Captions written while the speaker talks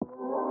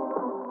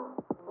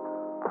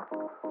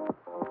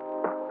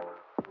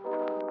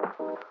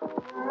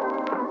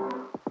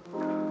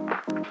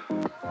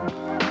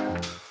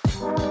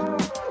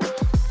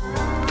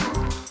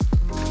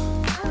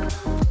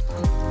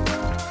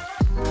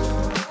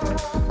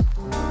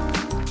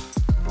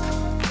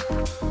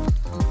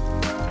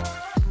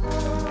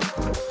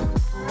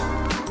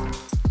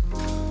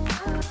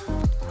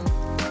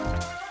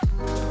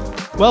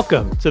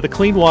Welcome to the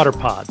Clean Water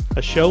Pod,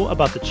 a show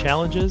about the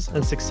challenges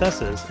and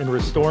successes in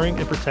restoring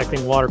and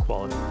protecting water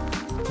quality.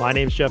 My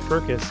name's Jeff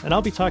Berkus, and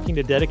I'll be talking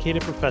to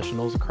dedicated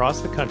professionals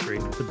across the country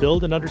to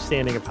build an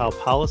understanding of how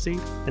policy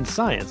and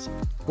science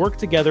work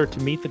together to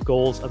meet the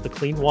goals of the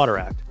Clean Water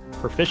Act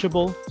for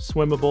fishable,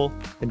 swimmable,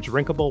 and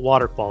drinkable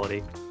water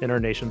quality in our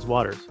nation's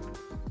waters.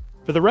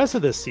 For the rest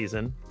of this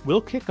season,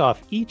 we'll kick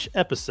off each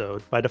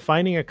episode by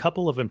defining a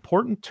couple of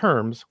important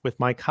terms with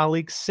my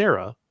colleague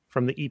Sarah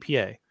from the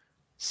EPA.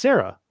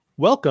 Sarah,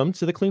 welcome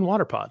to the Clean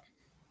Water Pod.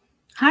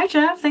 Hi,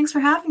 Jeff. Thanks for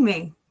having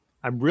me.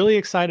 I'm really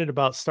excited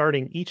about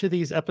starting each of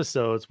these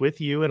episodes with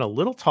you and a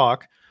little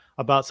talk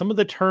about some of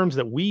the terms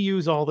that we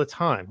use all the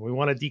time. We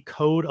want to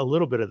decode a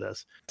little bit of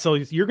this. So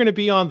you're going to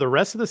be on the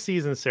rest of the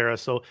season, Sarah.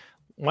 So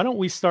why don't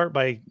we start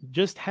by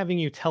just having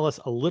you tell us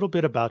a little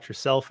bit about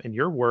yourself and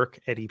your work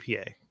at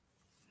EPA?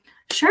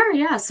 Sure,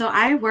 yeah. So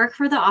I work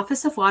for the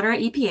Office of Water at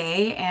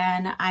EPA,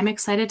 and I'm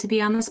excited to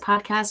be on this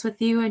podcast with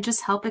you and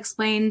just help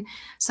explain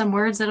some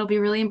words that'll be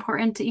really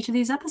important to each of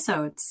these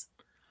episodes.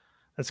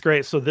 That's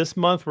great. So this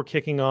month, we're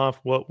kicking off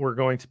what we're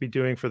going to be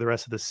doing for the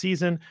rest of the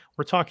season.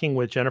 We're talking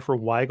with Jennifer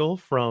Weigel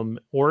from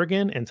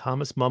Oregon and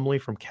Thomas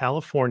Mumley from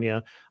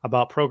California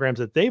about programs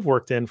that they've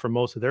worked in for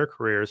most of their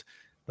careers,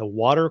 the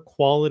Water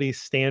Quality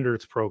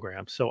Standards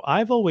Program. So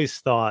I've always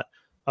thought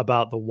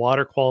about the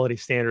Water Quality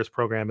Standards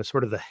Program as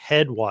sort of the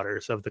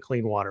headwaters of the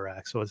Clean Water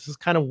Act. So this is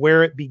kind of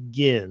where it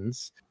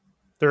begins.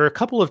 There are a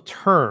couple of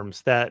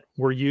terms that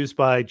were used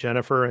by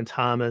Jennifer and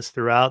Thomas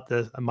throughout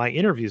my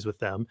interviews with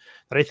them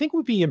that I think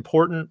would be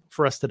important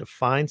for us to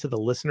define to the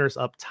listeners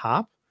up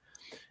top.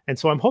 And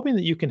so I'm hoping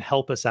that you can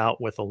help us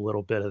out with a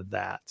little bit of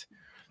that.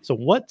 So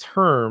what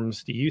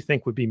terms do you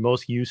think would be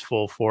most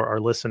useful for our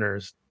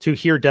listeners to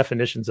hear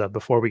definitions of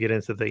before we get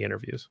into the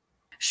interviews?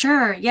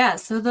 Sure, yeah.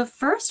 So the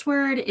first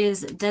word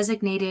is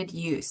designated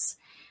use.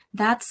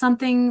 That's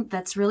something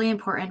that's really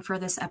important for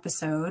this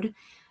episode.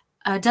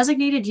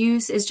 Designated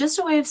use is just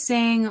a way of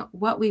saying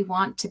what we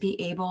want to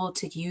be able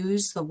to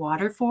use the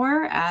water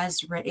for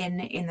as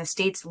written in the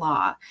state's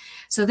law.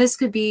 So this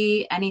could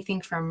be anything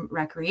from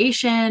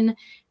recreation,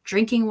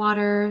 drinking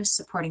water,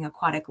 supporting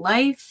aquatic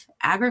life,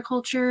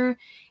 agriculture,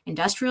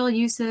 industrial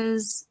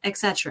uses,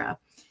 etc.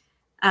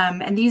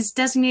 And these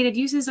designated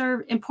uses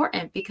are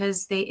important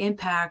because they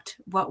impact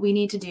what we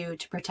need to do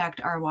to protect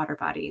our water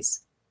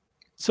bodies.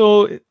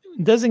 So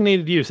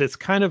designated use, it's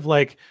kind of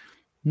like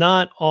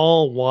not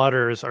all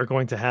waters are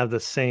going to have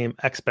the same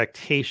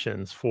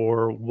expectations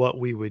for what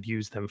we would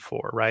use them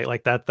for, right?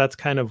 Like that's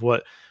kind of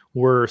what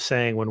we're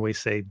saying when we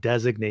say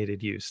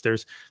designated use.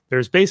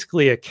 There's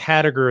basically a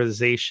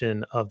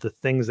categorization of the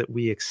things that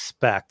we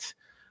expect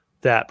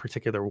that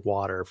particular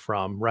water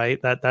from, right?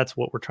 That's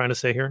what we're trying to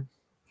say here.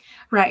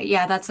 Right.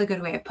 Yeah, that's a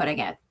good way of putting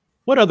it.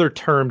 What other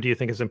term do you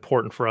think is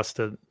important for us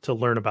to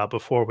learn about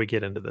before we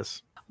get into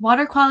this?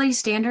 Water quality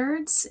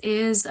standards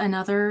is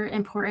another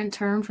important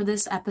term for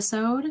this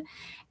episode.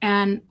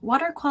 And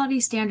water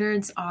quality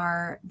standards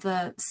are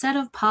the set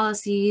of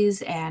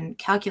policies and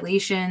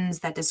calculations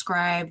that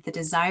describe the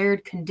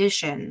desired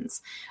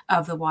conditions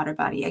of the water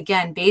body,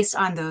 again, based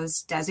on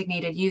those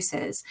designated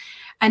uses.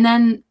 And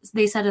then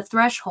they set a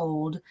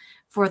threshold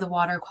for the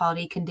water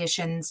quality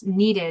conditions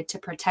needed to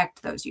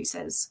protect those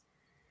uses.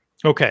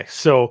 Okay,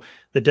 so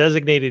the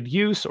designated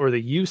use or the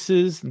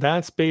uses,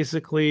 that's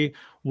basically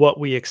what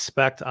we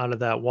expect out of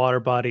that water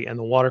body, and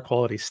the water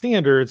quality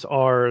standards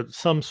are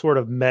some sort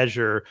of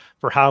measure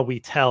for how we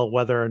tell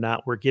whether or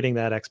not we're getting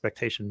that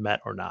expectation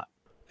met or not.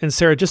 And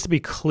Sarah, just to be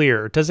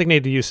clear,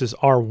 designated uses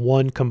are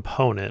one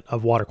component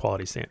of water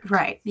quality standards.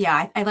 Right.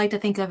 Yeah, I like to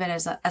think of it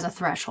as a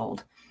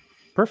threshold.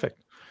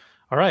 Perfect.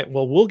 All right.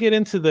 Well, we'll get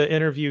into the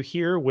interview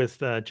here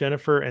with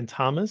Jennifer and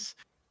Thomas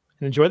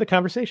and enjoy the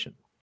conversation.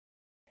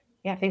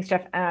 Yeah, thanks,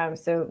 Jeff.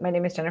 So my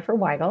name is Jennifer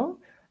Weigel.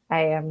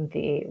 I am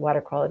the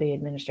Water Quality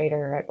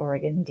Administrator at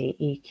Oregon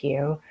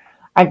DEQ.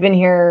 I've been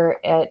here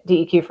at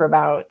DEQ for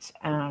about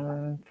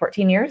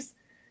 14 years,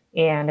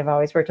 and I've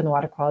always worked in the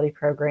water quality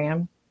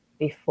program.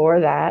 Before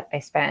that, I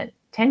spent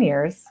 10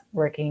 years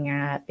working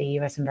at the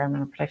U.S.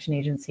 Environmental Protection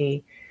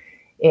Agency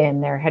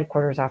in their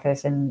headquarters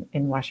office in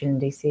Washington,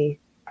 D.C.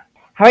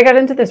 How I got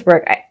into this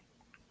work,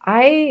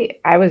 I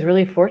was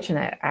really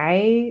fortunate.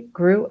 I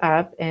grew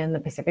up in the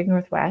Pacific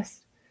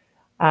Northwest,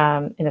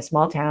 in a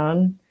small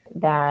town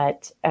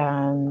that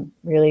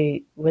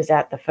really was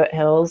at the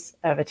foothills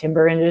of a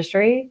timber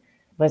industry,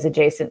 was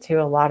adjacent to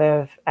a lot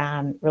of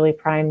really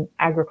prime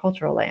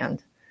agricultural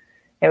land.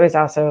 It was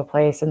also a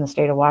place in the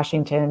state of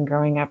Washington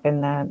growing up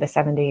in the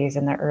 70s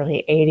and the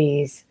early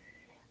 80s.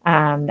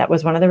 That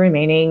was one of the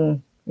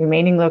remaining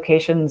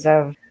locations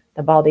of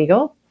the bald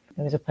eagle.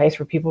 It was a place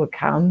where people would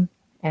come.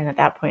 And at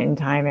that point in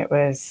time, it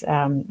was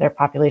their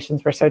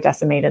populations were so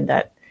decimated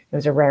that it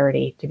was a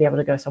rarity to be able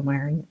to go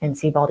somewhere and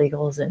see bald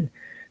eagles. And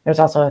there's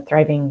also a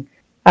thriving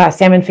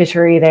salmon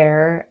fishery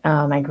there.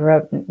 I grew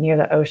up near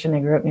the ocean. I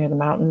grew up near the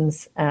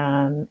mountains,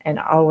 and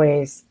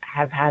always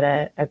have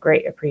had a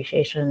great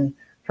appreciation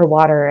for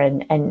water.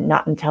 And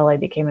not until I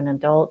became an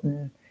adult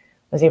and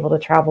was able to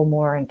travel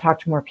more and talk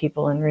to more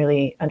people and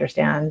really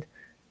understand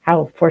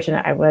how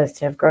fortunate I was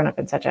to have grown up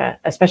in such a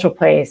special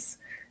place,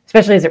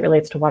 especially as it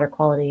relates to water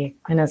quality.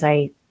 And as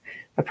I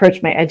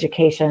approached my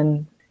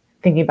education,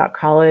 thinking about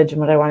college and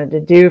what I wanted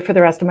to do for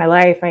the rest of my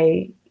life,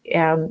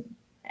 and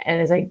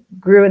as I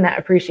grew in that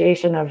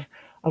appreciation of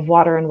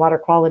water and water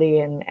quality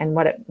and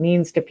what it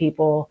means to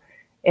people,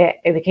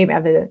 it became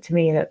evident to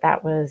me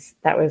that was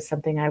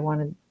something I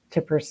wanted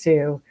to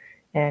pursue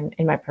in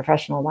my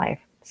professional life.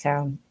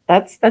 So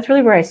that's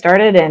really where I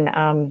started,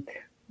 and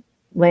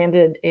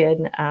landed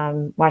in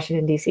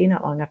Washington, D.C.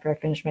 not long after I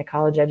finished my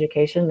college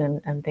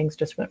education, and things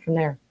just went from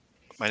there.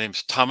 My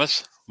name's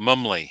Thomas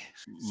Mumley,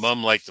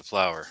 Mum like the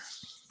flower.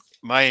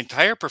 My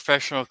entire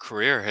professional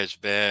career has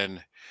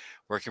been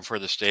working for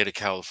the state of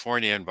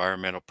California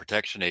Environmental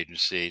Protection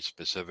Agency,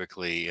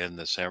 specifically in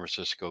the San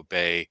Francisco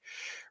Bay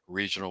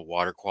Regional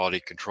Water Quality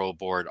Control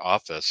Board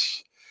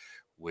office,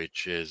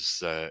 which is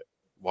the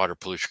water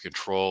pollution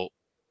control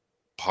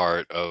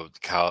part of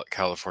the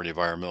California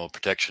Environmental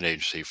Protection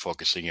Agency,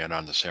 focusing in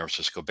on the San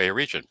Francisco Bay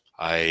region.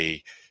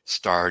 I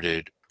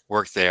started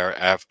work there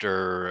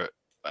after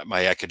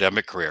my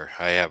academic career.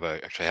 I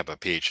actually have a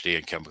PhD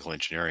in chemical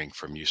engineering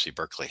from UC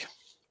Berkeley,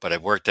 but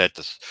I've worked at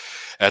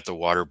the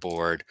water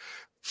board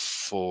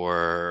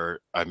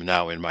I'm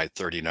now in my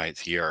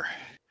 39th year.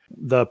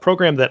 The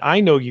program that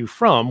I know you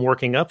from,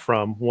 working up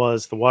from,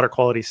 was the Water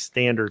Quality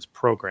Standards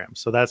program.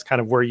 So that's kind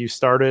of where you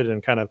started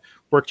and kind of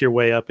worked your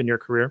way up in your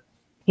career.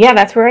 Yeah,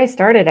 that's where I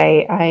started.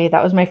 I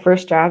that was my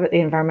first job at the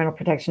Environmental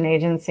Protection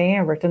Agency.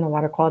 I worked in the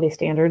Water Quality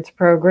Standards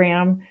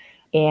program,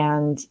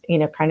 and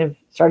kind of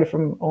started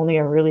from only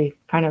a really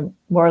kind of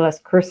more or less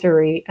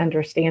cursory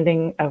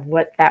understanding of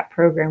what that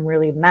program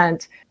really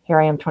meant.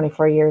 Here I am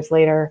 24 years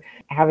later,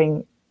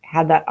 having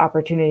had that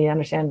opportunity to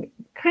understand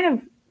kind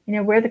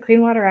of where the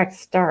Clean Water Act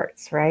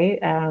starts, right?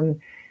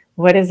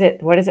 What is it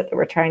that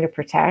we're trying to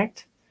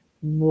protect?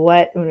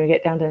 When we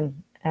get down to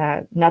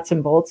nuts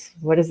and bolts,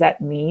 what does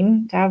that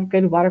mean to have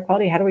good water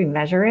quality? How do we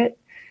measure it?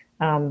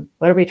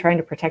 What are we trying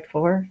to protect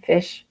for?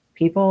 Fish,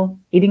 people,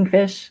 eating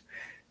fish,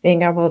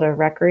 being able to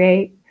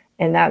recreate.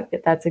 And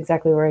that's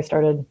exactly where I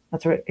started.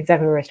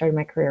 Exactly where I started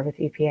my career with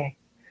EPA.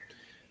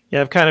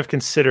 Yeah, I've kind of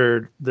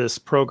considered this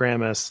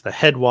program as the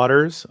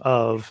headwaters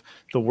of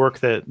the work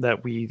that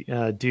we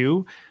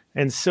do.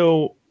 And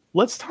so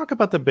let's talk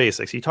about the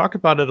basics. You talked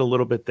about it a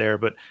little bit there,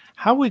 but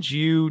how would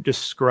you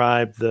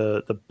describe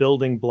the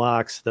building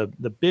blocks, the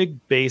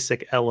big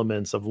basic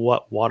elements of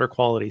what water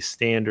quality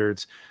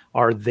standards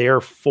are there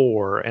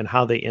for and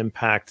how they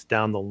impact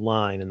down the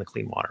line in the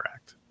Clean Water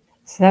Act?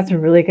 So that's a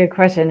really good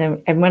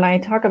question. And when I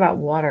talk about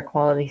water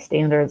quality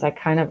standards, I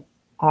kind of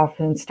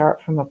often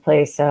start from a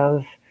place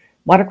of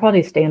water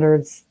quality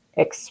standards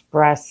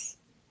express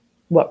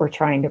what we're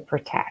trying to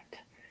protect.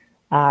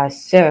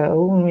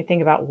 So when we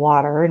think about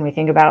water and we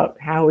think about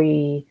how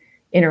we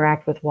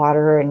interact with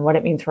water and what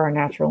it means for our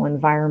natural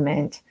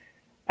environment,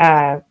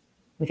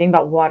 we think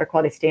about water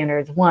quality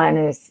standards. One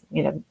is,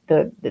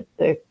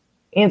 the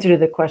answer to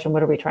the question,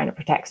 what are we trying to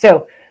protect?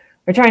 So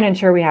we're trying to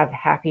ensure we have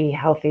happy,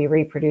 healthy,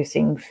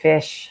 reproducing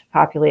fish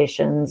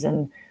populations,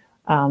 and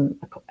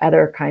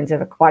other kinds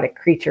of aquatic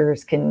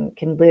creatures can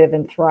live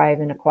and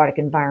thrive in aquatic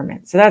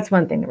environments. So that's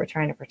one thing that we're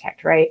trying to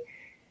protect, right?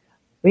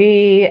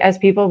 We, as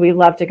people, we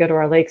love to go to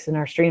our lakes and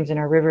our streams and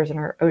our rivers and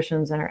our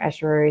oceans and our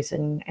estuaries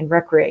and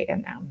recreate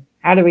in them.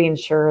 How do we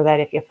ensure that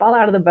if you fall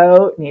out of the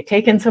boat and you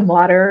take in some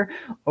water,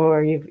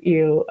 or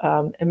you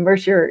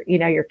immerse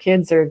your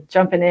kids are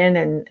jumping in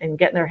and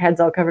getting their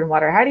heads all covered in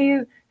water, how do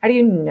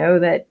you know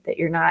that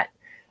you're not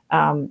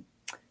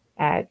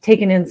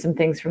taking in some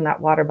things from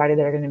that water body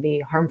that are going to be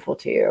harmful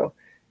to you?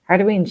 How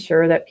do we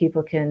ensure that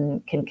people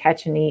can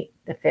catch and eat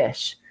the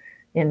fish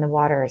in the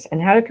waters?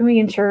 And how can we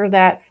ensure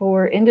that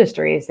for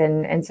industries,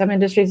 and some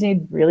industries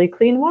need really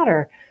clean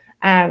water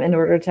in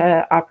order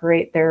to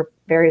operate their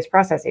various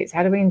processes?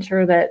 How do we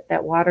ensure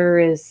that water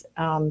is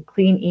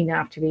clean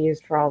enough to be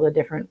used for all the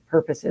different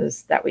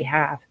purposes that we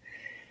have?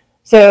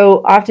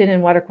 So often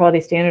in water quality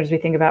standards, we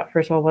think about,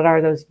 first of all, what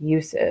are those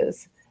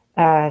uses?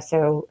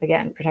 So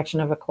again, protection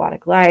of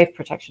aquatic life,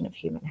 protection of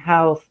human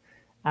health,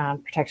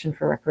 protection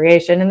for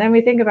recreation. And then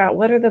we think about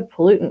what are the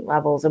pollutant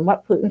levels and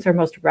what pollutants are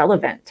most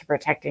relevant to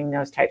protecting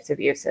those types of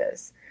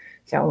uses.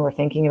 So when we're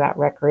thinking about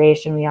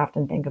recreation, we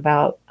often think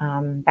about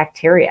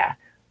bacteria,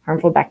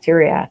 harmful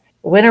bacteria.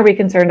 When are we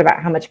concerned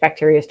about how much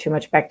bacteria is too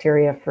much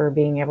bacteria for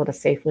being able to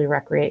safely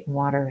recreate in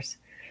waters?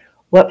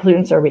 What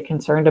pollutants are we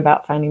concerned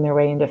about finding their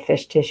way into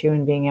fish tissue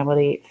and being able to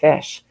eat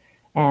fish?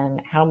 And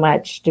how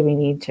much do we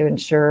need to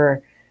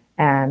ensure,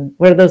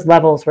 what are those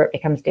levels where it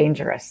becomes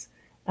dangerous?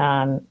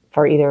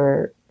 For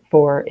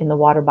in the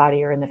water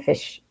body or in the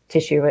fish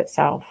tissue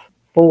itself.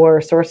 For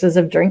sources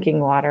of drinking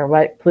water,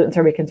 what pollutants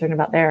are we concerned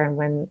about there, and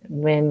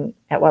when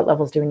at what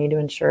levels do we need to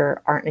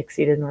ensure aren't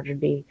exceeded in order to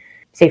be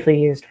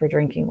safely used for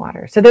drinking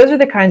water? So those are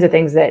the kinds of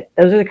things that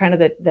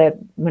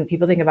when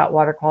people think about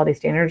water quality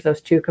standards,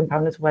 those two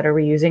components: what are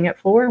we using it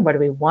for, what do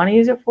we want to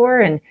use it for,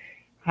 and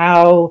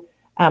how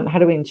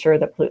do we ensure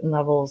that pollutant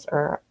levels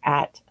are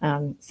at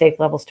safe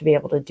levels to be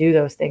able to do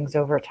those things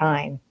over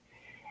time?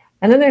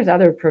 And then there's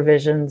other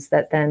provisions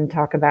that then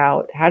talk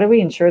about how do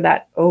we ensure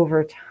that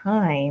over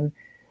time,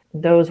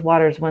 those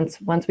waters,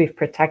 once we've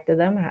protected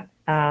them,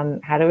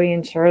 how do we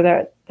ensure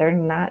that they're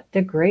not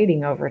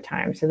degrading over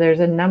time? So there's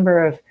a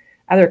number of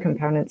other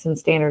components and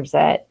standards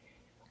that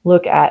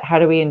look at how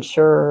do we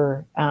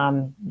ensure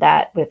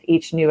that with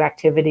each new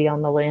activity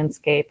on the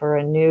landscape or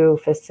a new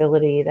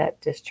facility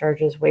that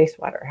discharges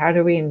wastewater, how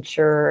do we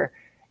ensure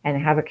and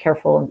have a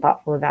careful and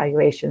thoughtful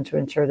evaluation to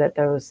ensure that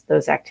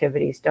those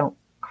activities don't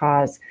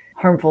cause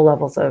harmful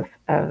levels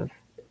of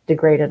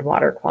degraded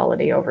water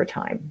quality over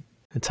time.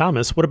 And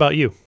Thomas, what about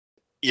you?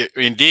 Yeah,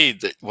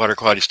 indeed, the water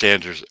quality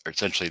standards are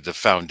essentially the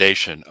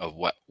foundation of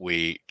what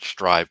we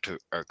strive to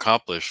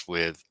accomplish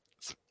with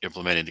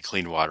implementing the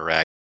Clean Water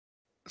Act.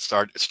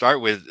 Start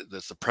with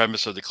the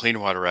premise of the Clean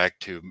Water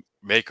Act to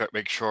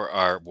make sure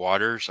our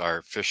waters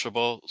are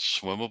fishable,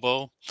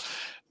 swimmable,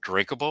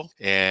 drinkable,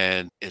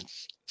 and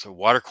so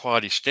water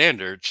quality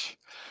standards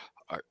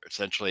are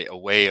essentially a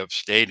way of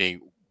stating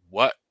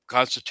what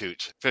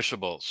constitutes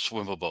fishable,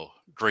 swimmable,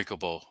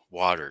 drinkable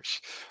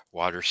waters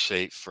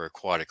safe for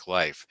aquatic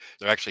life.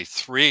 There are actually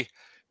three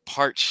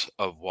parts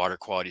of water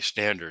quality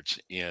standards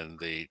in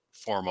the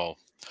formal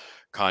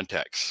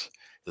context.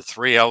 The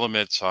three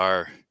elements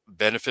are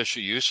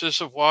beneficial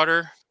uses of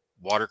water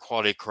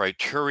quality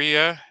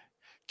criteria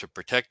to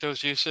protect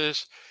those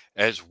uses,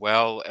 as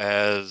well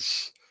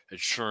as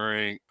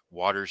ensuring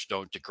waters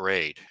don't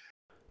degrade.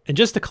 And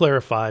just to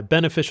clarify,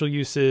 beneficial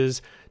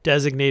uses,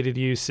 designated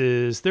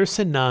uses, they're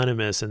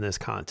synonymous in this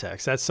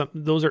context.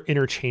 Those are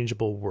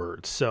interchangeable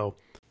words. So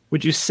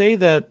would you say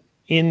that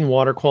in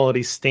water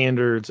quality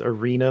standards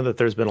arena that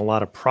there's been a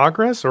lot of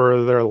progress, or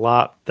are there a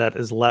lot that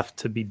is left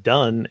to be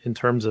done in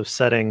terms of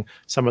setting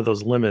some of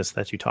those limits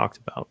that you talked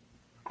about?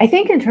 I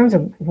think in terms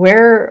of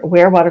where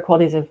water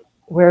quality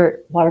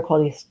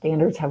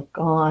standards have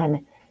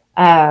gone,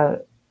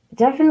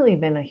 definitely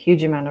been a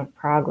huge amount of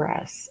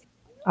progress.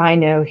 I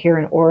know here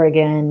in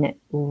Oregon,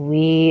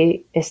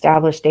 we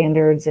established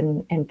standards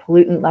and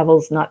pollutant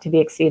levels not to be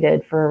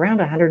exceeded for around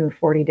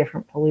 140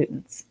 different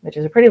pollutants, which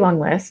is a pretty long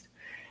list.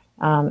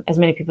 As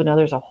many people know,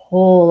 there's a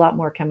whole lot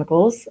more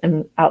chemicals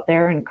out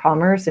there in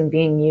commerce and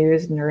being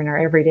used in our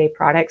everyday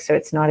products. So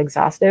it's not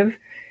exhaustive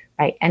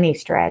by any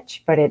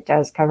stretch, but it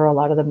does cover a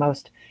lot of the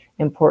most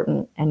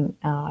important and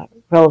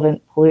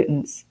relevant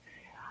pollutants.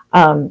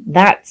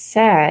 That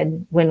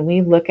said, when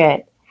we look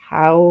at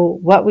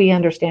what we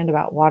understand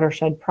about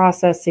watershed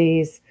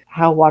processes,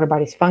 how water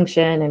bodies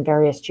function in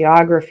various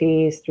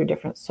geographies through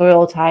different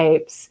soil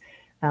types,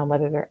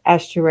 whether they're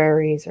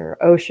estuaries or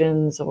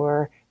oceans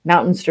or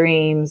mountain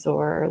streams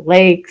or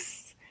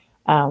lakes,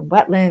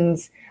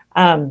 wetlands,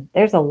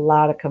 there's a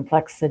lot of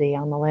complexity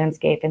on the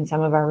landscape, and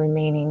some of our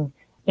remaining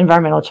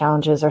environmental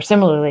challenges are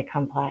similarly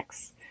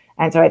complex.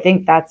 And so I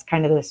think that's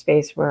kind of the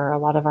space where a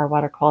lot of our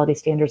water quality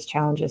standards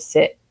challenges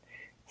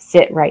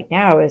sit right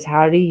now, is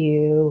how do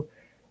you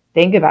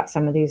think about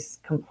some of these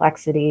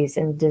complexities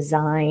and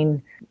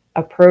design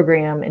a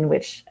program in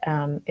which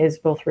is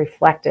both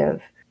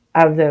reflective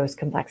of those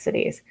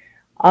complexities.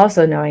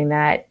 Also knowing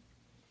that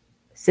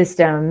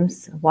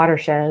systems,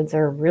 watersheds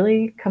are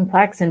really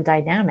complex and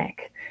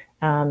dynamic.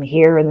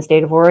 Here in the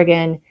state of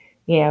Oregon,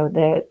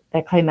 the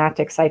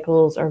climatic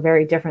cycles are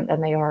very different than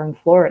they are in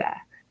Florida.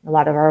 A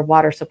lot of our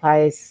water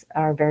supplies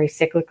are very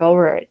cyclical.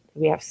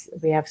 We have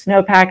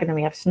snowpack, and then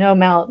we have snow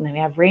melt, and then we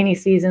have rainy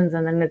seasons,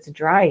 and then it's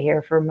dry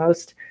here for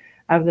most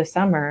of the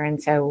summer.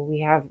 And so we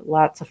have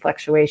lots of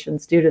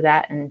fluctuations due to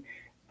that. And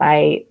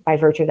by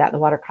virtue of that, the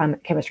water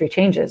chemistry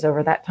changes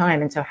over that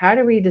time. And so how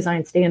do we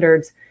design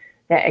standards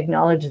that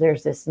acknowledge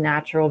there's this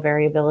natural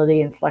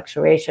variability and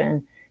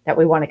fluctuation that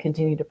we want to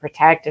continue to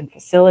protect and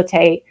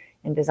facilitate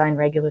and design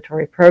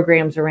regulatory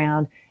programs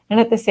around? And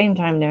at the same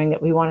time, knowing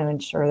that we want to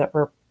ensure that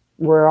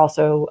we're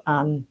also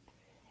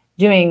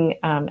doing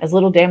as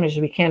little damage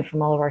as we can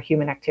from all of our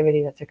human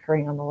activity that's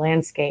occurring on the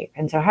landscape.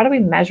 And so how do we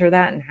measure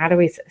that, and how do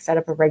we set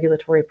up a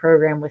regulatory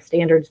program with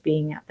standards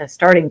being at the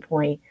starting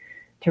point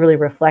to really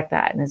reflect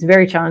that? And it's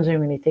very challenging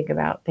when you think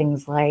about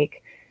things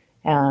like,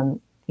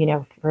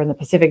 we're in the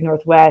Pacific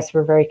Northwest,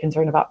 we're very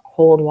concerned about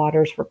cold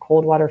waters for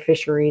cold water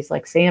fisheries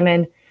like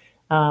salmon.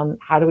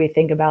 How do we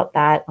think about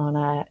that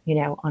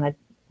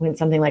when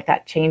something like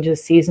that changes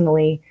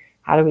seasonally?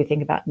 How do we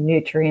think about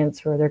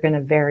nutrients where they're going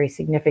to vary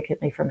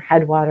significantly from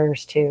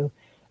headwaters to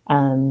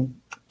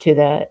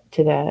the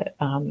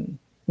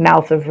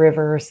mouth of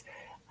rivers?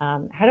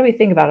 How do we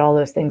think about all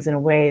those things in a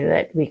way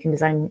that we can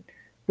design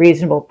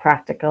reasonable,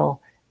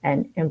 practical,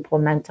 and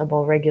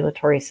implementable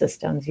regulatory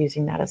systems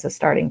using that as a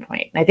starting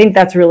point? And I think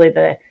that's really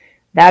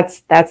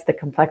that's the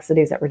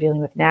complexities that we're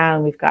dealing with now.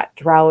 And we've got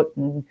drought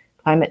and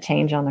climate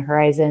change on the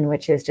horizon,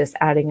 which is just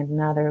adding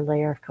another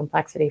layer of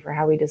complexity for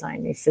how we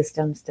design these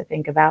systems to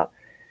think about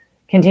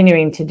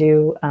continuing to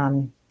do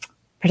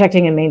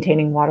protecting and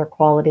maintaining water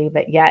quality,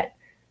 but yet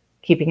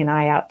keeping an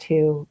eye out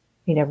to,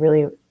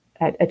 really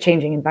a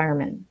changing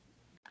environment.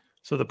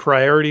 So the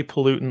priority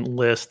pollutant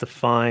list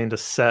defined a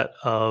set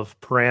of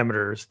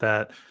parameters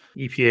that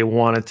EPA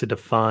wanted to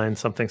define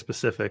something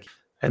specific.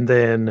 And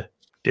then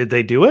did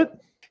they do it?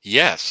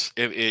 Yes,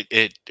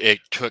 it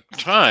took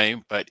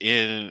time, but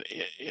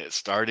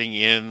starting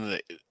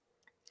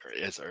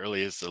as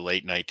early as the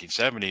late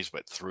 1970s,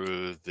 but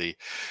through the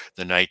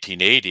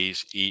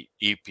 1980s,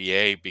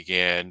 EPA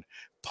began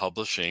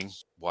publishing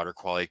water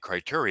quality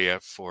criteria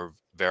for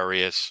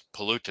various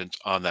pollutants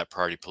on that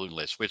priority pollutant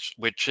list,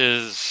 which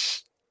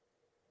is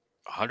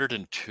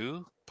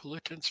 102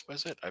 pollutants,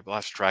 was it? I've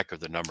lost track of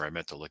the number. I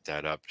meant to look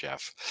that up,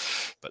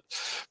 Jeff. But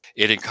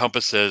it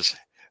encompasses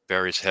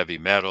various heavy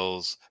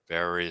metals,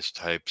 various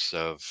types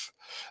of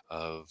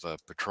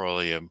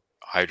petroleum,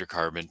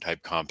 hydrocarbon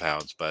type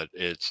compounds, but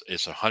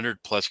it's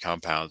 100 plus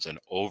compounds. And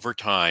over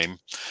time,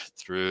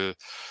 through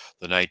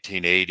the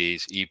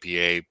 1980s,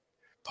 EPA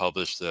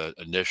published the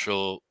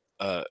initial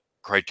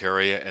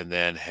criteria and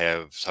then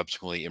have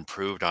subsequently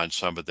improved on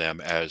some of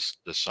them as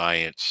the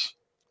science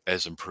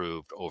has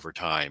improved over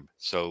time.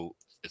 So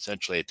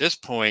essentially, at this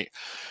point,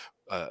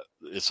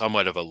 it's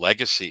somewhat of a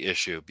legacy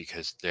issue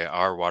because there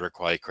are water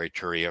quality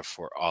criteria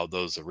for all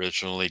those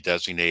originally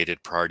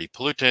designated priority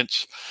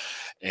pollutants,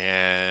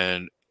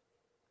 and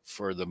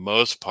for the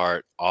most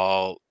part,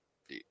 all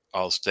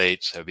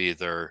states have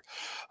either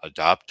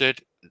adopted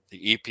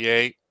the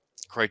EPA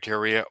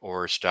criteria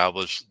or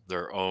established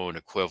their own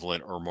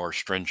equivalent or more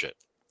stringent.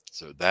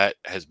 So that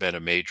has been a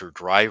major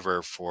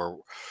driver for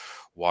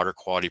water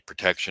quality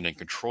protection and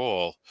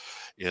control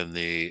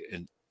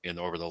in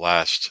over the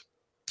last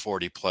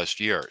 40 plus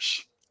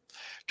years,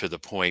 to the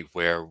point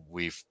where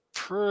we've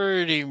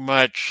pretty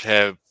much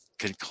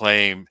can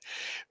claim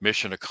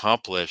mission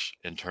accomplished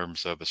in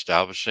terms of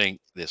establishment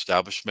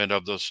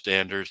of those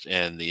standards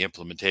and the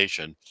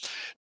implementation.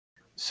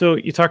 So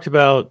you talked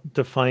about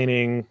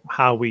defining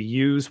how we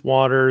use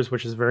waters,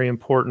 which is very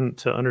important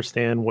to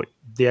understand what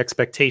the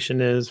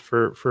expectation is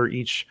for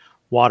each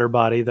water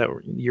body that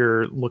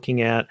you're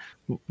looking at.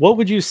 What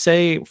would you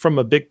say from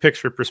a big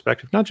picture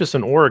perspective, not just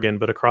in Oregon,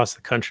 but across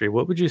the country,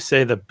 what would you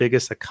say the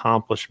biggest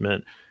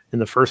accomplishment in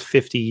the first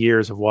 50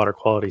 years of water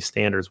quality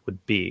standards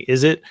would be?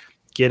 Is it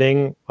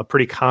getting a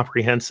pretty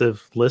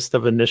comprehensive list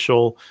of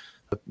initial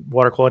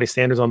water quality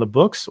standards on the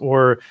books,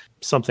 or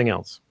something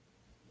else?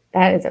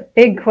 That is a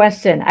big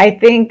question. I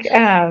think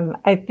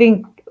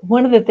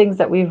one of the things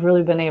that we've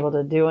really been able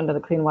to do under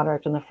the Clean Water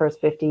Act in the first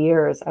 50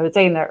 years, I would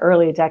say in the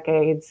early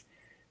decades,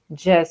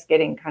 just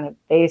getting kind of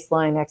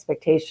baseline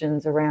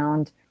expectations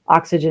around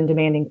oxygen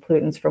demanding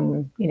pollutants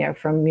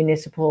from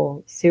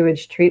municipal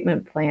sewage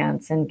treatment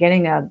plants, and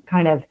getting a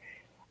kind of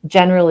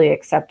generally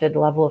accepted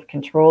level of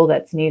control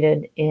that's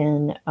needed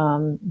in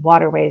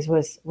waterways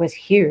was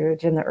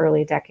huge in the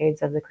early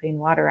decades of the Clean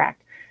Water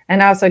Act.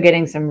 And also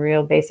getting some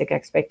real basic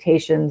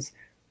expectations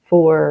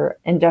for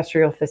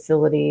industrial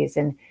facilities,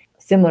 and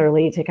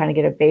similarly to kind of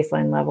get a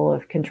baseline level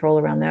of control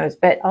around those.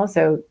 But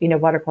also,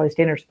 water quality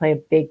standards play a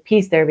big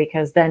piece there,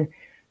 because then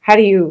how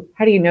do you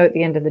know at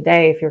the end of the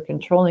day, if you're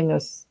controlling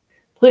those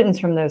pollutants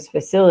from those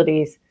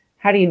facilities,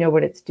 how do you know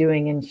what it's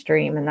doing in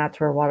stream? And that's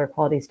where water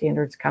quality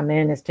standards come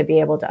in, is to be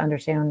able to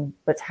understand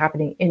what's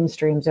happening in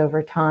streams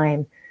over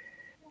time.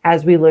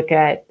 As we look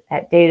at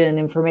data and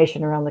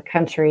information around the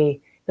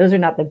country, those are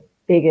not the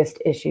biggest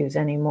issues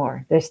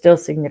anymore. There's still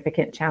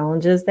significant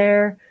challenges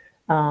there.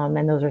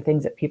 And those are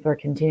things that people are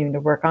continuing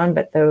to work on.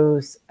 But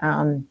those,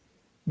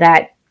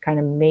 that kind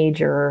of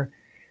major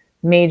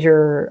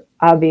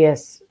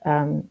obvious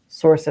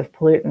source of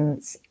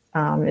pollutants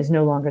is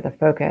no longer the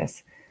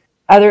focus.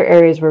 Other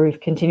areas where we've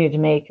continued to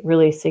make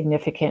really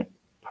significant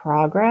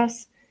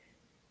progress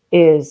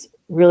is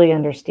really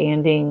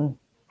understanding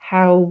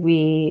how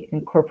we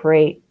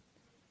incorporate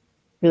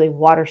really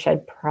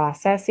watershed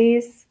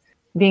processes,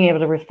 being able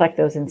to reflect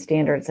those in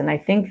standards. And I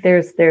think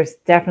there's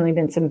definitely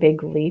been some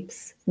big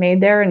leaps made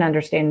there in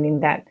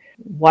understanding that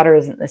water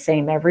isn't the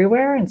same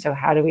everywhere. And so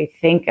how do we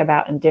think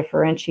about and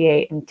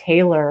differentiate and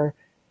tailor,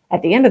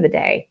 at the end of the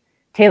day,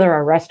 tailor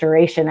our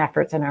restoration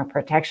efforts and our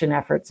protection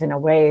efforts in a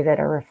way that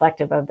are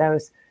reflective of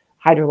those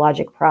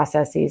hydrologic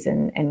processes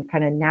and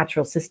kind of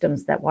natural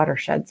systems that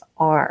watersheds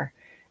are.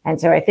 And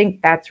so I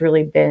think that's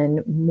really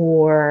been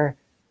more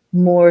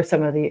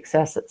some of the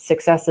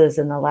successes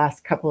in the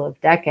last couple of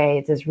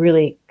decades, is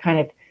really kind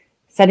of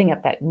setting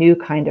up that new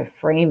kind of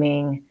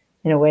framing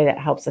in a way that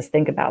helps us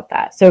think about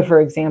that. So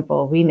for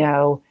example, we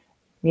know,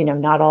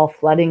 not all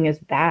flooding is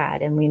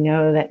bad. And we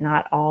know that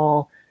not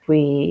all,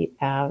 we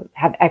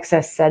have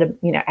excess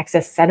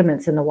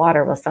sediments in the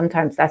water. Well,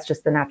 sometimes that's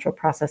just the natural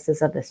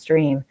processes of the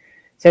stream.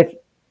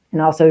 And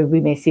also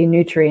we may see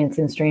nutrients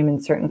in stream in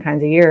certain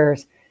kinds of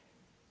years,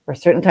 or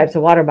certain types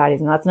of water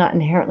bodies, and that's not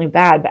inherently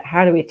bad, but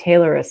how do we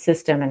tailor a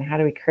system, and how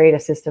do we create a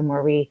system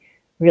where we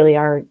really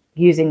are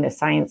using the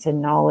science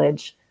and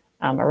knowledge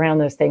around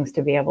those things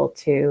to be able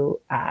to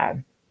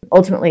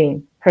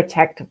ultimately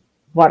protect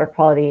water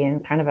quality in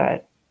kind of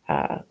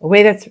a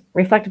way that's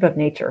reflective of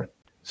nature.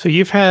 So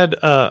you've had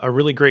a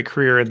really great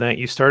career in that.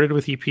 You started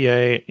with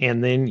EPA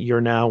and then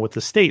you're now with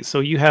the state.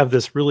 So you have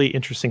this really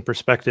interesting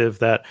perspective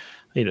that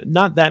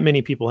not that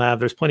many people have.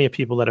 There's plenty of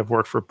people that have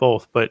worked for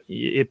both, but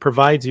it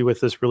provides you with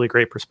this really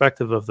great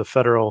perspective of the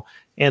federal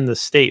and the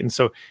state. And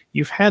so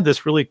you've had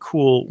this really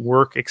cool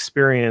work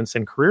experience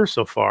and career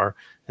so far.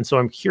 And so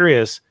I'm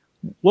curious,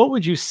 what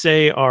would you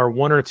say are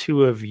one or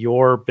two of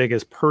your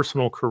biggest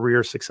personal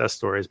career success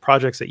stories,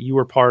 projects that you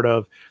were part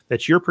of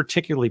that you're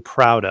particularly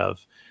proud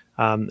of?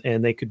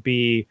 And they could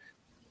be.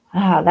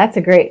 That's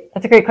a great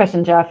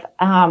question, Jeff.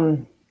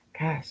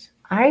 Gosh,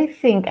 I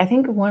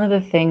think one of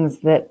the things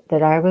that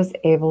I was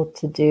able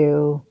to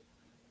do,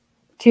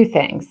 two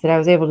things that I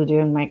was able to do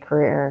in my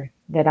career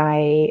that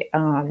I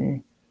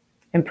am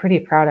pretty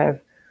proud of.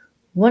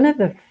 One of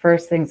the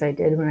first things I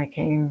did when I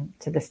came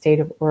to the state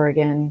of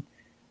Oregon,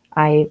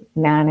 I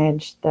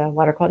managed the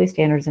Water Quality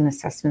Standards and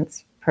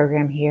Assessments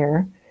program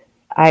here.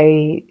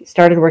 I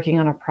started working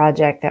on a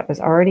project that was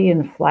already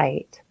in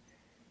flight,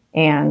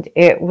 and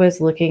it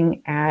was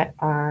looking at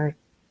our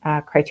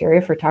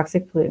criteria for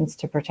toxic pollutants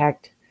to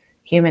protect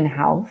human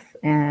health,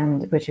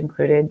 and which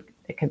included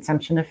the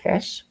consumption of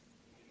fish.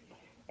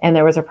 And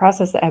there was a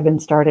process that had been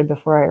started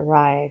before I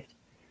arrived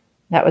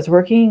that was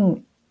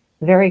working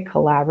very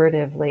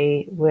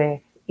collaboratively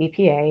with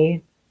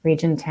EPA,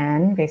 Region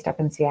 10, based up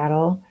in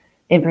Seattle,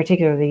 in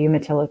particular the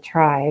Umatilla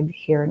tribe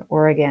here in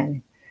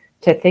Oregon,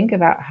 to think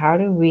about how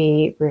do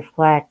we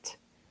reflect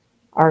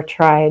our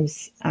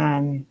tribe's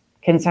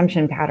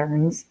consumption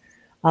patterns.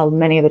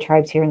 Many of the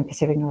tribes here in the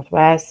Pacific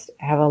Northwest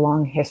have a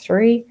long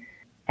history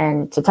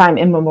and to time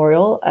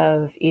immemorial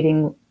of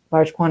eating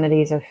large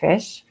quantities of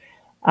fish.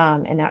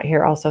 And out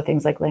here also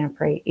things like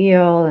lamprey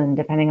eel, and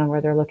depending on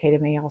where they're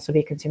located, may also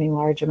be consuming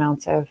large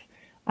amounts of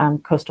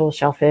coastal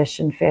shellfish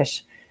and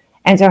fish.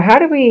 And so how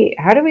do we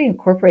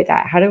incorporate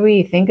that? How do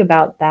we think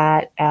about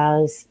that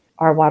as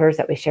our waters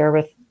that we share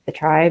with the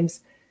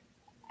tribes?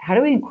 How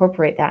do we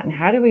incorporate that? And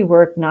how do we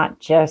work not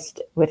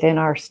just within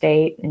our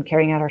state and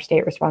carrying out our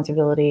state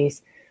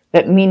responsibilities,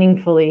 but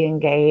meaningfully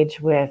engage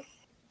with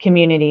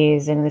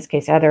communities, and in this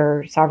case,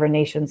 other sovereign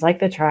nations like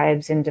the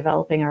tribes, in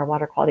developing our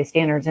water quality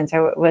standards? And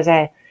so it was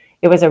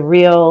a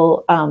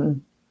real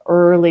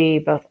early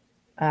both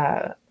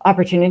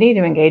opportunity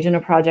to engage in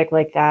a project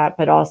like that,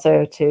 but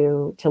also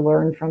to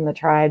learn from the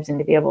tribes and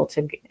to be able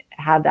to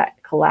have that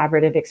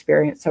collaborative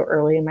experience so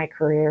early in my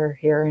career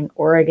here in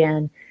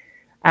Oregon.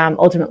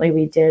 Ultimately,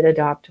 we did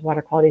adopt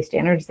water quality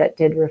standards that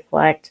did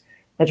reflect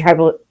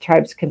the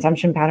tribes'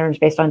 consumption patterns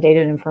based on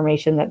data and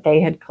information that they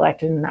had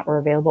collected and that were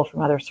available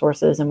from other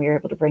sources, and we were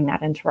able to bring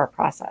that into our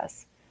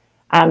process.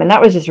 And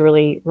that was just a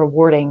really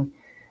rewarding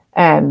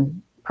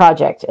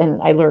project,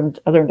 and I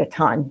learned a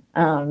ton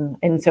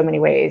in so many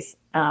ways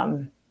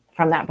from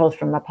that, both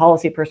from a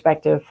policy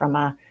perspective, from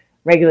a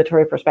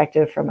regulatory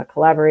perspective, from a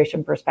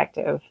collaboration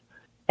perspective.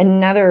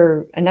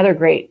 Another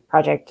great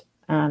project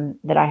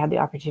that I had the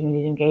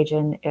opportunity to engage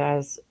in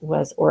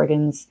was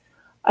Oregon's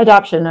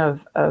adoption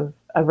of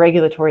a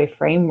regulatory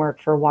framework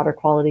for water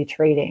quality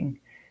trading.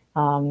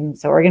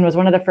 So Oregon was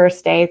one of the first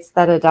states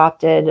that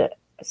adopted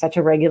such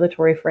a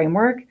regulatory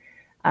framework.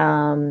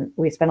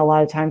 We spent a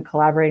lot of time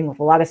collaborating with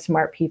a lot of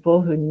smart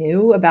people who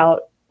knew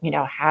about,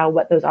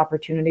 what those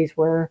opportunities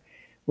were.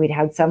 We'd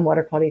had some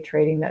water quality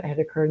trading that had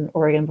occurred in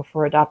Oregon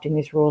before adopting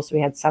these rules, so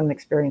we had some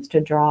experience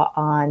to draw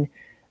on.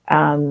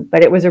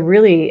 But it was a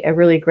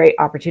really great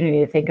opportunity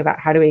to think about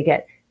how do we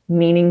get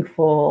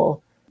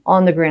meaningful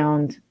on the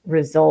ground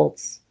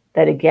results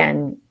that,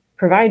 again,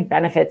 provide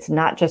benefits,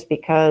 not just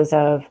because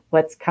of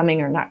what's coming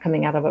or not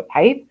coming out of a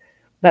pipe,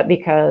 but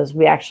because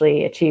we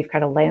actually achieve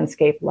kind of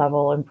landscape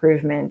level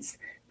improvements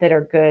that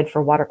are good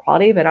for water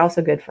quality, but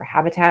also good for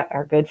habitat,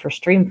 are good for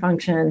stream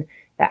function,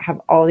 that have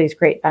all these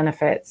great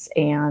benefits.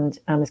 And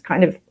it's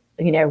kind of,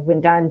 when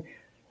done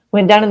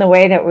in the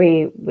way that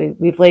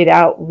we've laid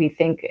out, we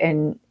think,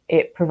 and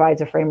it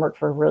provides a framework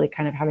for really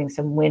kind of having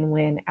some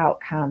win-win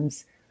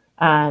outcomes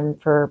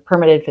for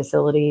permitted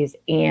facilities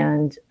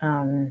and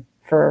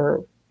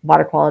for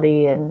water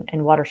quality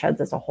and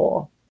watersheds as a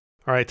whole.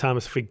 All right,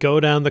 Thomas, if we go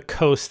down the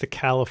coast to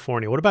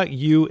California, what about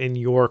you in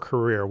your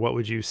career? What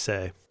would you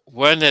say?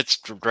 One that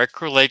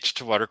direct relates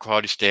to water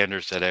quality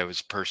standards that I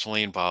was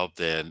personally involved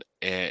in,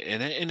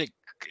 and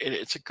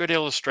it's a good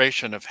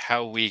illustration of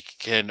how we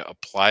can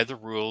apply the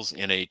rules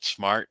in a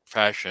smart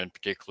fashion,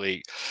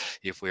 particularly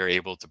if we are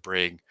able to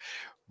bring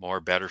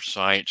better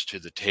science to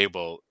the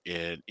table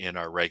in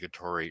our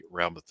regulatory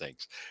realm of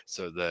things.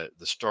 So the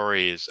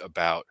story is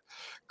about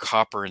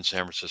copper in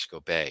San Francisco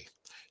Bay.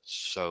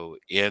 So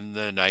in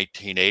the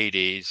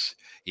 1980s,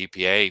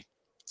 EPA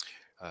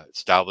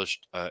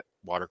established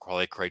water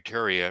quality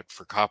criteria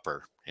for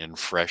copper in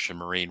fresh and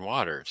marine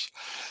waters.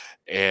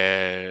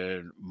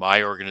 And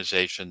my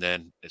organization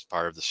then, as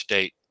part of the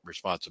state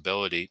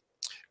responsibility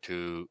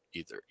to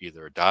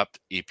either adopt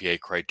EPA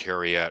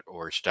criteria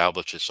or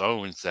establish its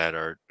own that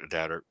are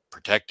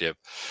protective,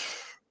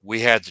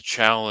 we had a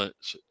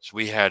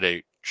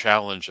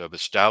challenge of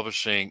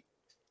establishing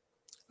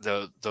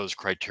those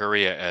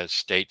criteria as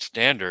state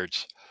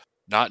standards,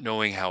 not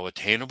knowing how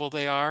attainable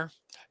they are,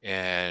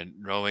 and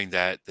knowing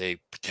that they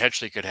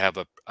potentially could have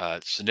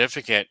a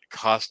significant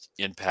cost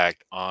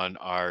impact on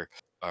our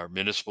our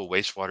municipal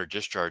wastewater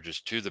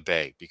discharges to the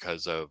bay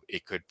because of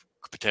it could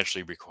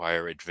potentially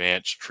require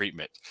advanced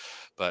treatment.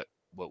 But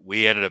what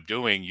we ended up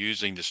doing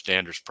using the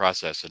standards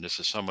process, and this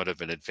is somewhat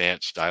of an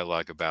advanced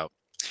dialogue about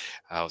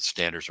how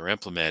standards are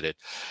implemented,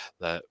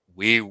 that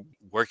we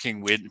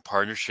working in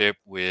partnership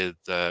with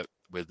the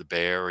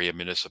Bay Area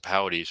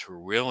municipalities who are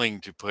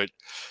willing to put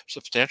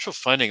substantial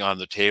funding on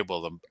the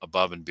table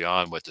above and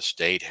beyond what the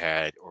state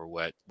had or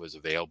what was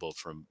available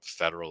from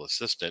federal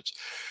assistance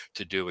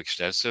to do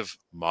extensive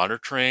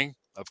monitoring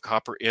of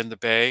copper in the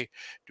bay,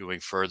 doing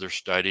further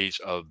studies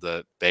of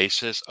the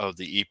basis of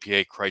the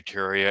EPA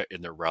criteria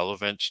and their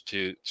relevance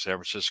to San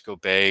Francisco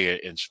Bay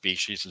and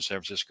species in San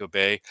Francisco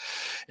Bay.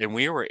 And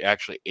we were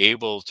actually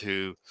able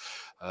to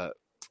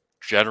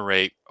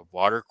generate a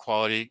water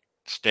quality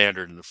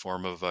standard in the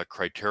form of a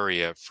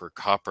criteria for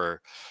copper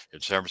in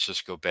San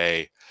Francisco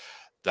Bay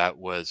that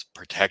was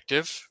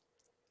protective,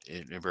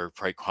 and we're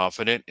quite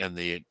confident in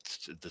the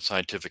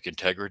scientific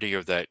integrity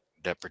of that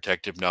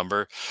protective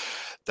number,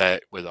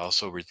 that was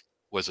also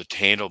was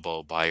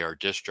attainable by our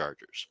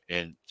dischargers.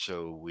 And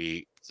so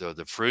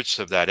the fruits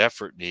of that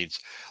effort means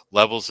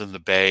levels in the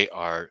bay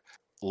are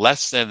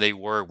less than they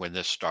were when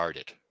this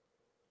started,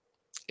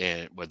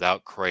 and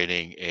without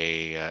creating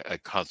a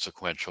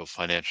consequential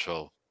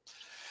financial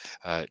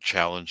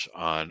challenge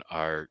on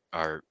our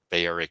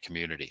Bay Area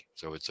community.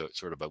 So it's a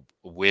sort of a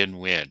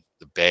win-win.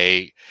 The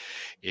Bay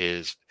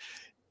is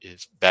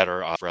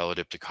better off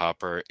relative to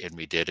copper, and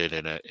we did it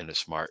in a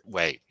smart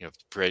way.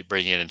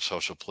 Bringing in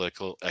social,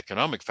 political,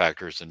 economic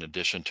factors in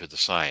addition to the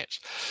science.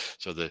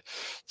 So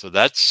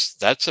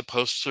that's a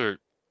poster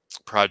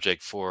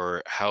project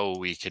for how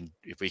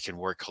if we can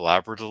work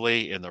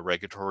collaboratively in the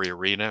regulatory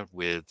arena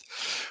with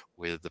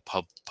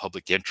the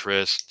public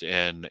interest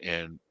and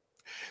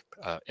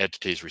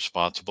entities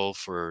responsible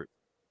for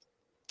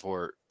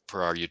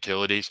our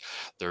utilities.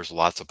 There's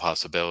lots of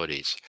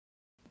possibilities.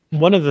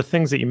 One of the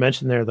things that you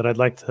mentioned there that I'd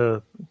like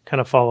to kind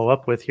of follow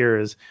up with here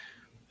is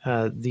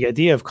the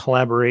idea of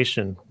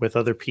collaboration with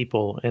other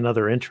people and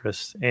other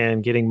interests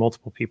and getting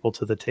multiple people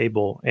to the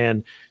table,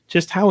 and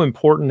just how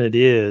important it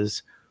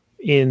is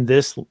in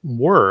this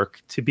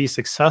work to be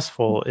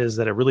successful is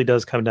that it really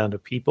does come down to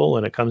people,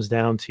 and it comes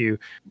down to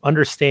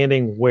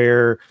understanding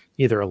where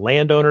either a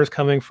landowner is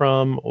coming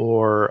from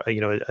or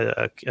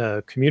a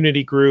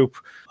community group,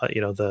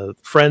 the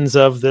friends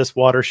of this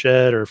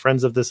watershed or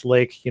friends of this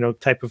lake,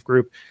 type of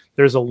group.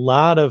 There's a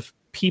lot of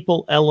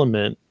people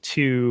element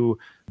to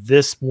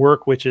this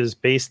work, which is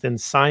based in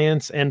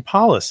science and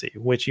policy,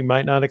 which you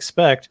might not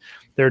expect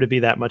there to be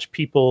that much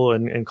people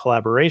and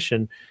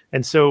collaboration.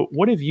 And so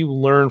what have you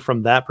learned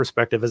from that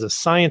perspective as a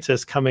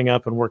scientist coming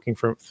up and working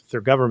for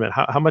government?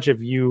 How much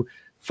have you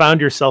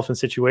found yourself in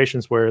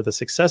situations where the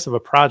success of a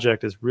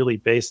project is really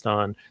based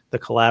on the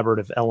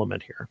collaborative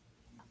element here?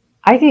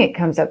 I think it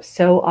comes up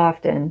so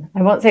often.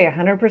 I won't say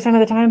 100% of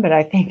the time, but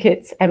I think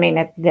at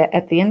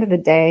the end of the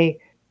day,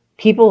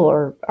 people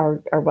are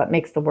what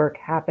makes the work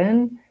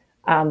happen.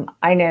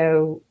 I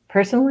know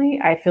personally,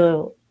 I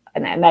feel,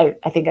 and I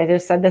think I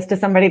just said this to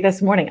somebody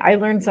this morning, I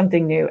learn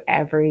something new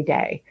every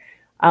day.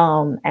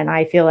 And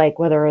I feel like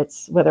whether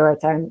it's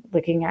I'm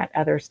looking at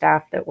other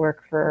staff that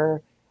work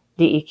for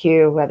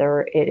DEQ,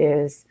 whether it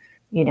is,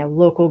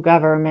 local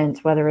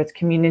government, whether it's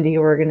community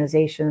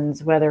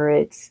organizations, whether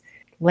it's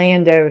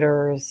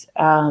landowners,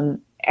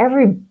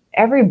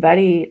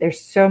 everybody, there's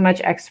so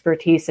much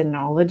expertise and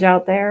knowledge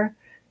out there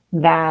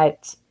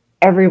that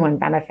everyone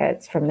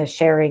benefits from the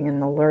sharing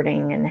and the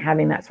learning and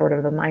having that sort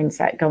of a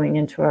mindset going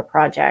into a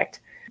project.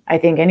 I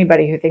think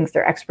anybody who thinks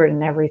they're expert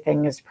in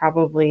everything is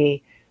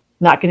probably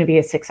not going to be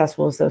as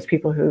successful as those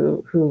people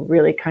who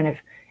really kind of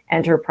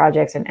enter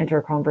projects and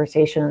enter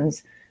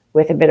conversations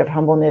with a bit of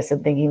humbleness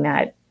and thinking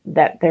that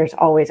there's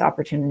always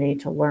opportunity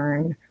to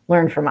learn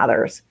from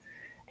others,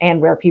 and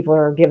where people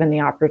are given the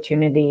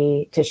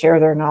opportunity to share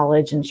their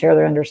knowledge and share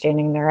their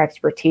understanding, their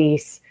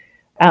expertise.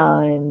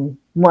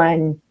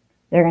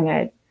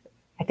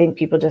 I think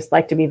people just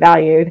like to be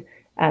valued.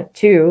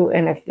 Two,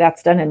 and if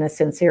that's done in a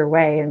sincere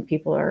way and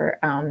people are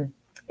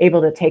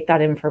able to take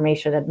that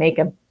information and make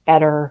a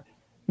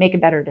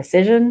better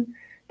decision,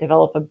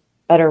 develop a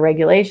better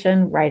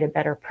regulation, write a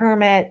better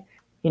permit,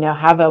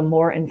 have a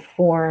more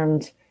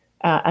informed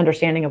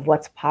understanding of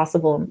what's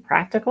possible and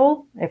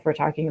practical if we're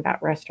talking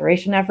about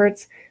restoration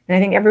efforts. And I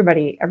think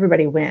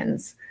everybody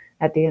wins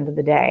at the end of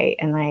the day.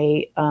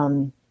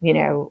 And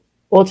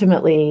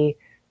ultimately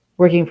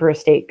working for a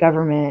state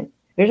government,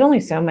 there's only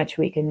so much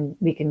we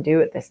can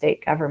do at the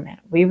state government.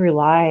 We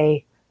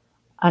rely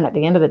on, at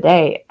the end of the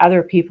day,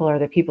 other people are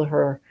the people who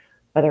are,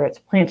 whether it's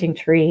planting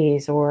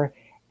trees or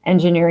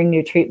engineering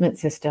new treatment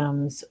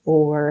systems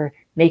or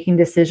making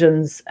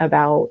decisions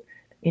about,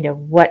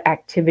 what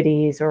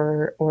activities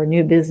or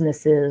new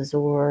businesses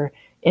or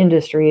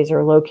industries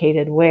are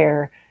located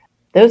where.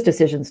 Those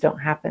decisions don't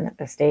happen at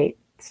the state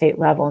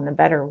level. And the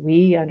better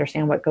we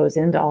understand what goes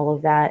into all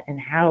of that and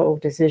how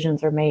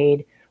decisions are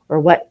made or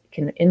what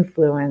can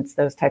influence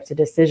those types of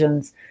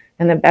decisions,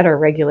 and the better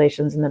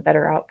regulations and the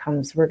better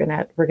outcomes we're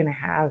gonna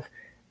have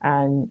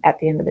at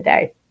the end of the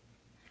day.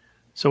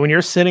 So when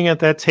you're sitting at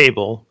that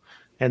table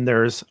and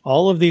there's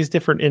all of these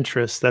different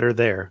interests that are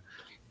there,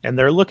 and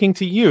they're looking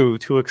to you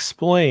to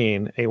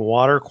explain a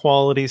water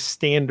quality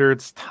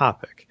standards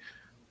topic,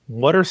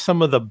 what are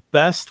some of the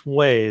best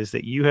ways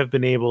that you have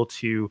been able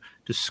to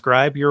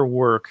describe your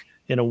work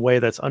in a way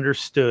that's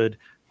understood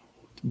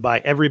by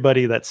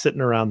everybody that's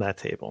sitting around that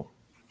table?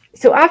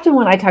 So often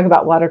when I talk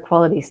about water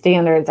quality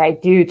standards, I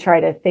do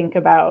try to think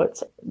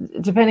about,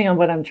 depending on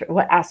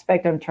what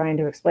aspect I'm trying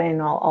to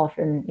explain, I'll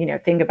often,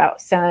 think about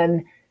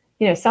some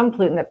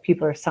pollutant that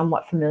people are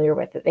somewhat familiar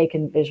with that they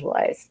can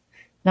visualize,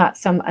 not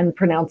some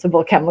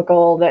unpronounceable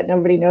chemical that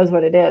nobody knows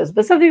what it is,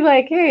 but something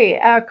like, hey,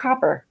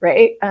 copper,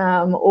 right?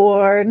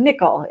 Or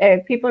nickel.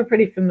 People are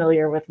pretty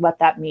familiar with what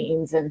that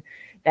means, and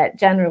that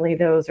generally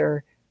those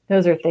are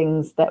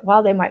things that,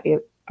 while they might be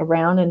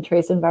around in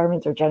trace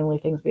environments, are generally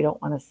things we don't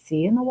want to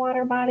see in the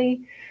water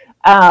body.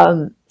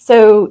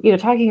 So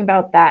talking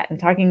about that and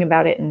talking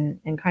about it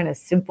in kind of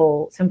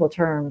simple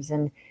terms,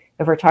 and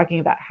if we're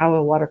talking about how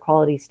a water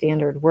quality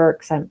standard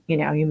works,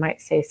 you might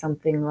say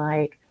something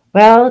like,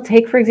 well,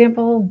 take for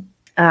example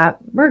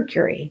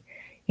mercury.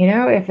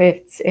 If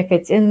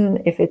it's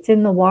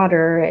in the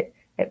water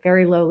at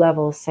very low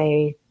levels,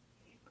 say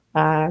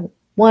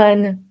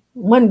 1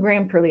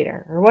 gram per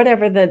liter or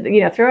whatever,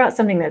 throw out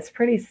something that's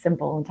pretty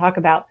simple and talk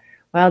about,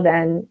 well,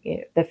 then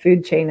the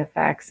food chain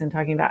effects, and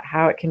talking about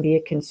how it can be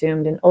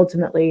consumed. And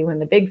ultimately, when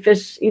the big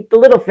fish eat the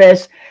little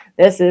fish,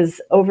 this is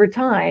over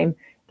time,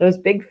 those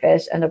big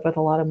fish end up with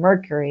a lot of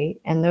mercury.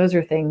 And those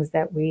are things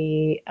that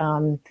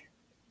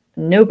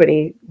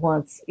nobody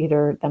wants,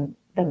 either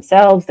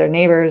themselves, their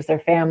neighbors, their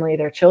family,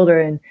 their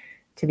children,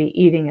 to be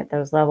eating at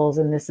those levels.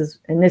 And this is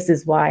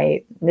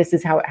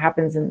how it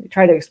happens, and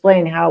try to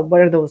explain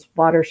what are those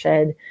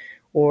watershed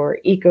or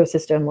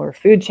ecosystem or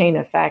food chain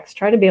effects.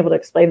 Try to be able to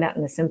explain that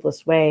in the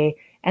simplest way,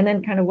 and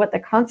then kind of what the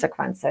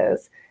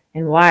consequences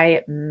and why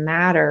it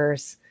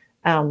matters,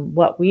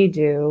 what we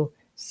do,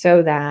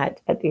 so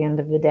that at the end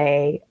of the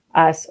day,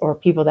 us or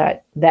people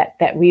that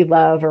we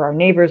love or our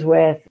neighbors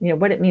with,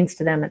 what it means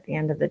to them at the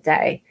end of the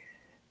day.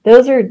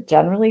 Those are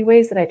generally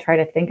ways that I try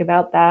to think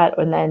about that.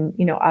 And then,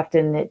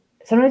 often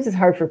sometimes it's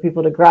hard for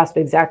people to grasp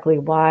exactly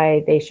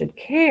why they should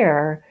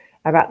care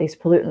about these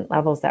pollutant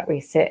levels that we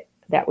set,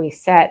 that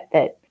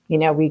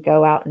we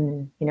go out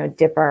and,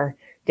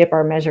 dip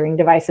our measuring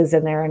devices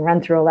in there and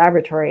run through a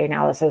laboratory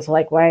analysis.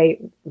 Like,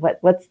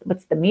 what's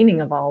the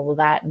meaning of all of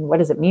that? And what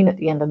does it mean at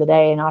the end of the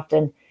day? And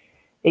often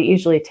it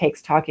usually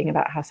takes talking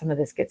about how some of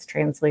this gets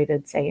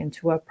translated, say,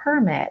 into a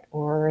permit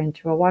or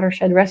into a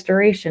watershed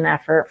restoration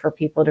effort, for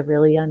people to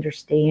really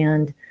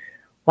understand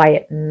why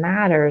it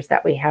matters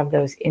that we have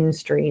those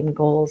in-stream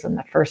goals in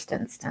the first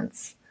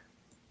instance.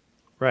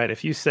 Right.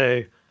 If you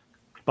say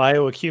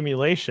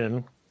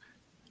bioaccumulation,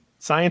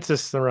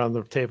 scientists around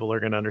the table are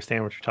going to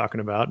understand what you're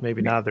talking about,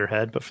 maybe nod their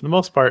head, but for the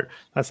most part,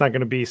 that's not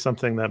going to be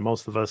something that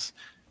most of us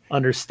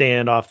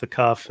understand off the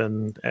cuff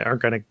and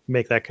aren't going to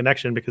make that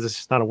connection, because it's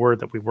just not a word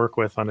that we work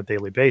with on a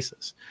daily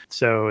basis.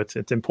 So it's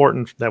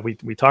important that we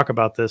talk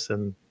about this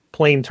in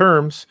plain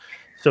terms,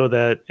 so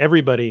that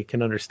everybody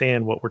can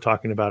understand what we're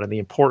talking about and the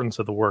importance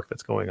of the work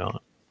that's going on.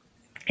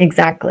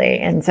 Exactly.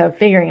 And so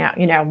figuring out,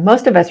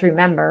 most of us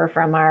remember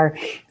from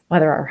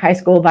whether our high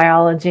school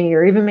biology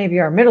or even maybe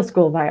our middle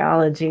school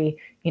biology,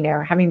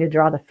 having to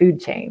draw the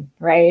food chain,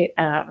 right?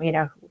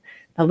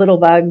 The little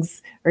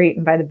bugs are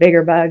eaten by the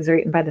bigger bugs, or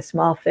eaten by the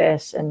small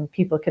fish. And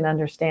people can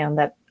understand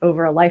that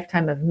over a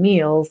lifetime of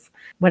meals,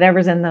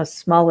 whatever's in those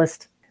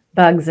smallest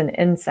bugs and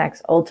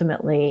insects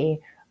ultimately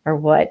are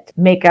what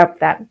make up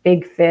that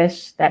big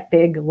fish, that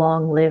big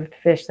long-lived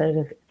fish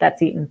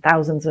that's eaten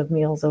thousands of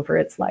meals over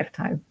its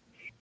lifetime.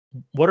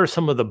 What are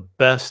some of the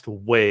best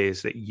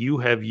ways that you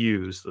have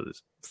used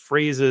those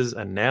phrases,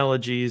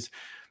 analogies,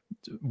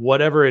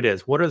 whatever it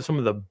is? What are some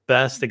of the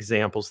best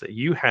examples that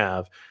you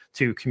have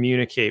to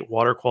communicate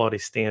water quality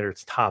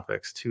standards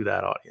topics to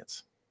that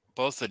audience?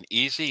 Both an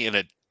easy and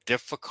a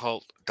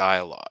difficult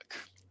dialogue.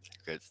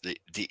 Because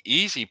the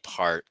easy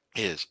part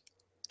is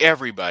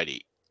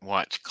everybody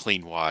wants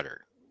clean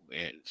water.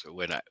 And so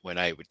when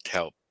I would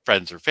tell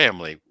friends or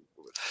family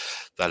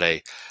that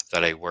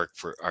I work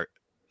for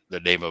the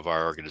name of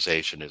our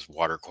organization is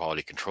Water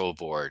Quality Control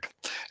Board,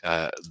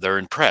 they're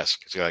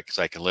impressed, because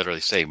I can literally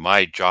say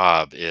my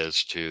job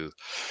is to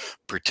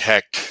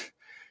protect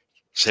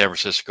San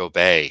Francisco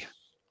Bay.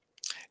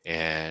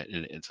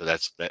 And so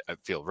I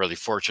feel really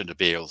fortunate to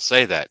be able to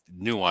say that.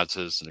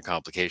 Nuances and the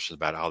complications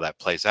about how that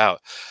plays out,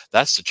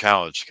 that's the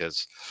challenge,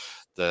 because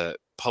the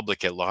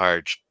public at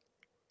large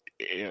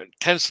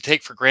tends to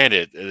take for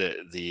granted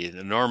the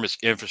enormous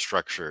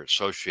infrastructure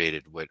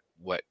associated with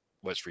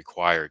what's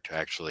required to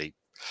actually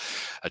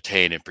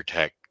attain and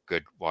protect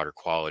good water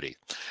quality.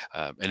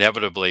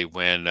 Inevitably,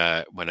 when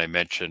I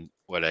mention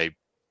what I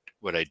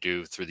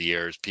do through the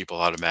years, people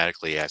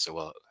automatically ask,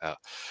 well,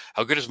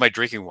 how good is my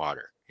drinking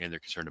water? And they're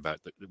concerned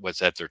about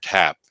what's at their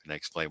tap. And I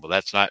explain,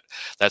 well,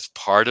 that's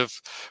part of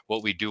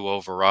what we do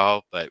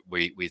overall, but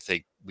we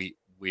think we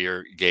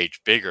are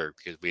engaged bigger,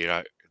 because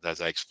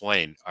as I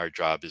explained, our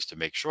job is to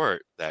make sure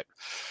that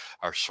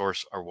our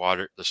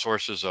water, the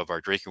sources of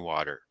our drinking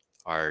water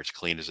are as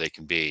clean as they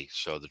can be,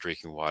 so the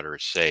drinking water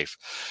is safe.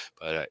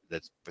 But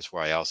that's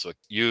where I also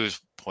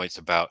use points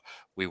about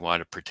we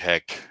want to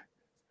protect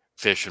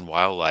fish and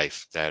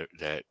wildlife that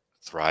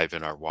thrive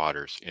in our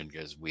waters, and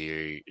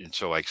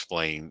so I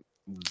explain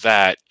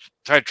that,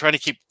 trying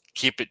to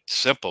keep it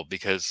simple,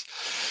 because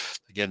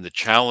again, the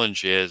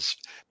challenge is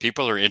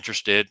people are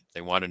interested.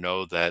 They want to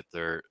know that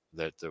the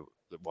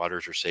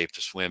waters are safe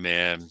to swim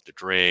in, to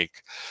drink.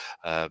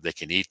 They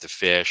can eat the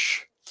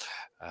fish.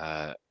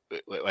 I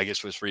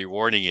guess what's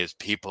rewarding is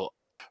people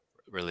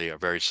really are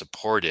very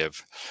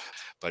supportive.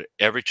 But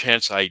every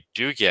chance I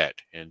do get,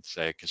 and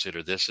I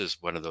consider this as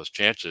one of those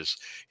chances,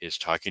 is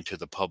talking to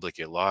the public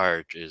at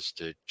large, is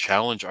to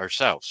challenge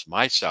ourselves,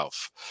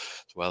 myself,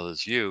 as well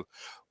as you.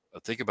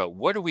 Think about,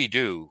 what do we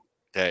do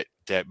that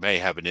may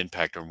have an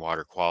impact on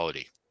water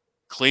quality?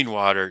 Clean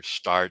water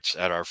starts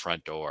at our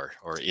front door,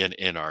 or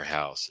in our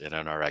house and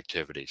in our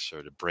activities.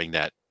 So to bring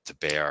that to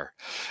bear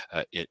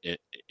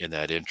in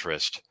that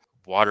interest.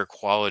 Water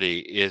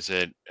quality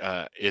isn't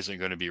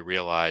going to be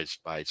realized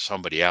by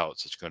somebody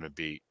else. It's going to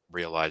be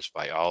realized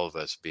by all of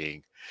us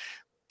being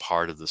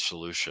part of the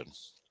solution.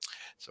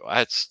 So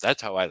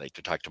that's how I like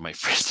to talk to my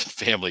friends and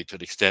family, to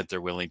the extent they're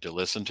willing to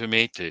listen to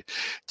me, to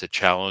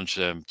challenge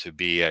them to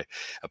be a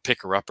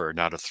picker-upper,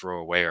 not a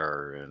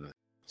throwawayer. And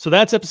so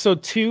that's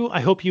episode 2. I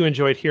hope you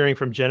enjoyed hearing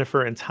from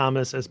Jennifer and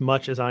Thomas as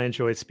much as I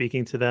enjoyed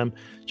speaking to them.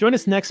 Join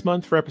us next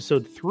month for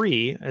episode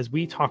 3 as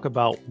we talk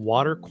about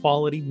water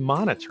quality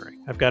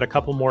monitoring. I've got a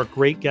couple more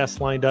great guests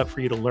lined up for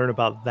you to learn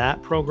about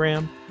that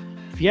program.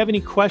 If you have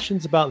any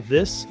questions about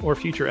this or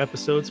future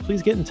episodes,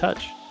 please get in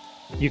touch.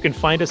 You can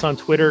find us on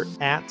Twitter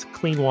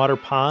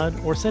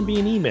 @CleanWaterPod, or send me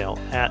an email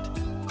at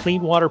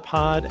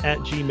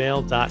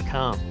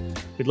cleanwaterpod@gmail.com.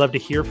 We'd love to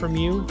hear from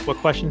you, what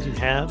questions you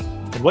have,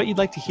 and what you'd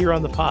like to hear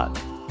on the pod.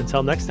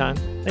 Until next time,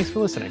 thanks for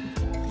listening.